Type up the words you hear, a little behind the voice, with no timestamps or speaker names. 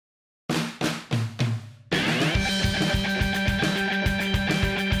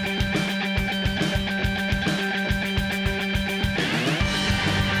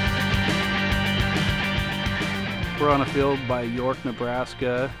on a field by York,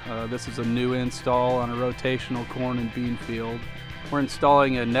 Nebraska. This is a new install on a rotational corn and bean field. We're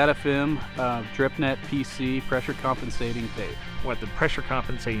installing a Netafim DripNet PC pressure compensating tape. What the pressure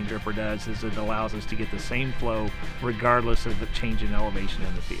compensating dripper does is it allows us to get the same flow regardless of the change in elevation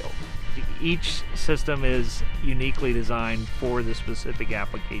in the field. Each system is uniquely designed for the specific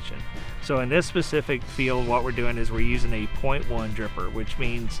application. So in this specific field, what we're doing is we're using a 0.1 dripper, which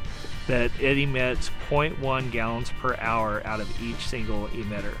means that it emits 0.1 gallons per hour out of each single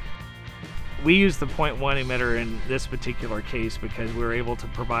emitter. We use the 0.1 emitter in this particular case because we're able to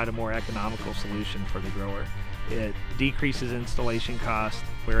provide a more economical solution for the grower. It decreases installation cost.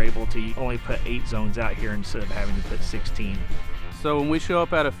 We're able to only put 8 zones out here instead of having to put 16. So when we show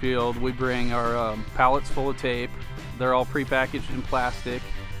up at a field, we bring our pallets full of tape. They're all prepackaged in plastic.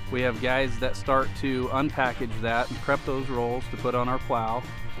 We have guys that start to unpackage that and prep those rolls to put on our plow.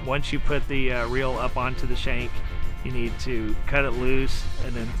 Once you put the reel up onto the shank, you need to cut it loose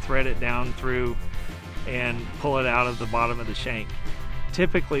and then thread it down through and pull it out of the bottom of the shank.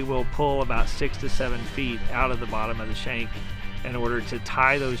 Typically we'll pull about 6 to 7 feet out of the bottom of the shank in order to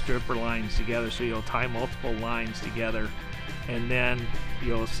tie those dripper lines together. So you'll tie multiple lines together and then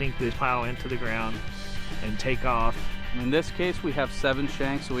you'll sink the plow into the ground and take off. In this case we have 7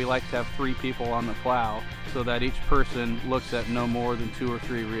 shanks, so we like to have 3 people on the plow so that each person looks at no more than 2 or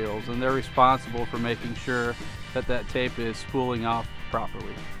 3 reels, and they're responsible for making sure that that tape is spooling off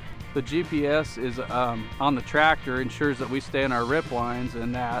properly. The GPS is on the tractor, ensures that we stay on our rip lines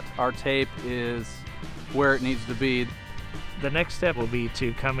and that our tape is where it needs to be. The next step will be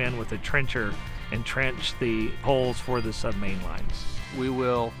to come in with a trencher and trench the holes for the submain lines. We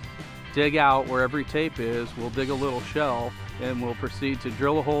will dig out where every tape is, we'll dig a little shelf, and we'll proceed to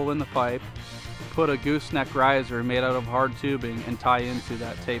drill a hole in the pipe, put a gooseneck riser made out of hard tubing, and tie into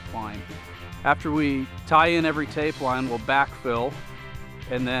that tape line. After we tie in every tape line, we'll backfill,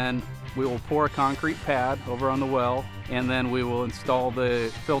 and then we will pour a concrete pad over on the well, and then we will install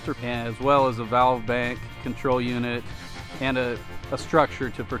the filter as well as a valve bank, control unit, and a structure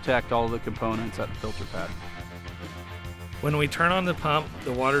to protect all the components at the filter pad. When we turn on the pump,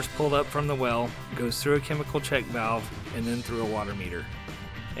 the water's pulled up from the well, goes through a chemical check valve, and then through a water meter.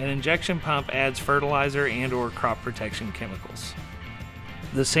 An injection pump adds fertilizer and/or crop protection chemicals.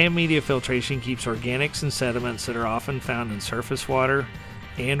 The sand media filtration keeps organics and sediments that are often found in surface water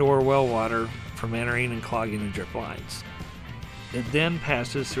and/or well water from entering and clogging the drip lines. It then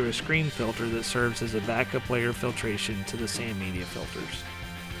passes through a screen filter that serves as a backup layer of filtration to the sand media filters.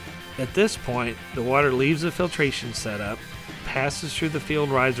 At this point, the water leaves the filtration setup, passes through the field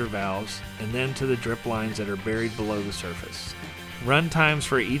riser valves, and then to the drip lines that are buried below the surface. Run times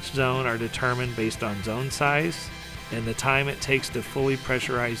for each zone are determined based on zone size and the time it takes to fully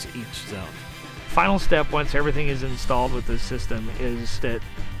pressurize each zone. Final step once everything is installed with this system is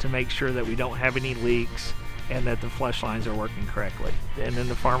to make sure that we don't have any leaks and that the flush lines are working correctly. And then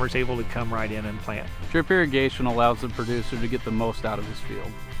the farmer's able to come right in and plant. Drip irrigation allows the producer to get the most out of his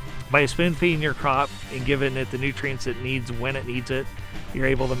field. By spoon feeding your crop and giving it the nutrients it needs when it needs it, you're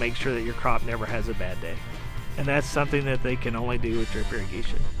able to make sure that your crop never has a bad day. And that's something that they can only do with drip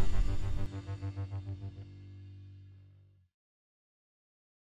irrigation.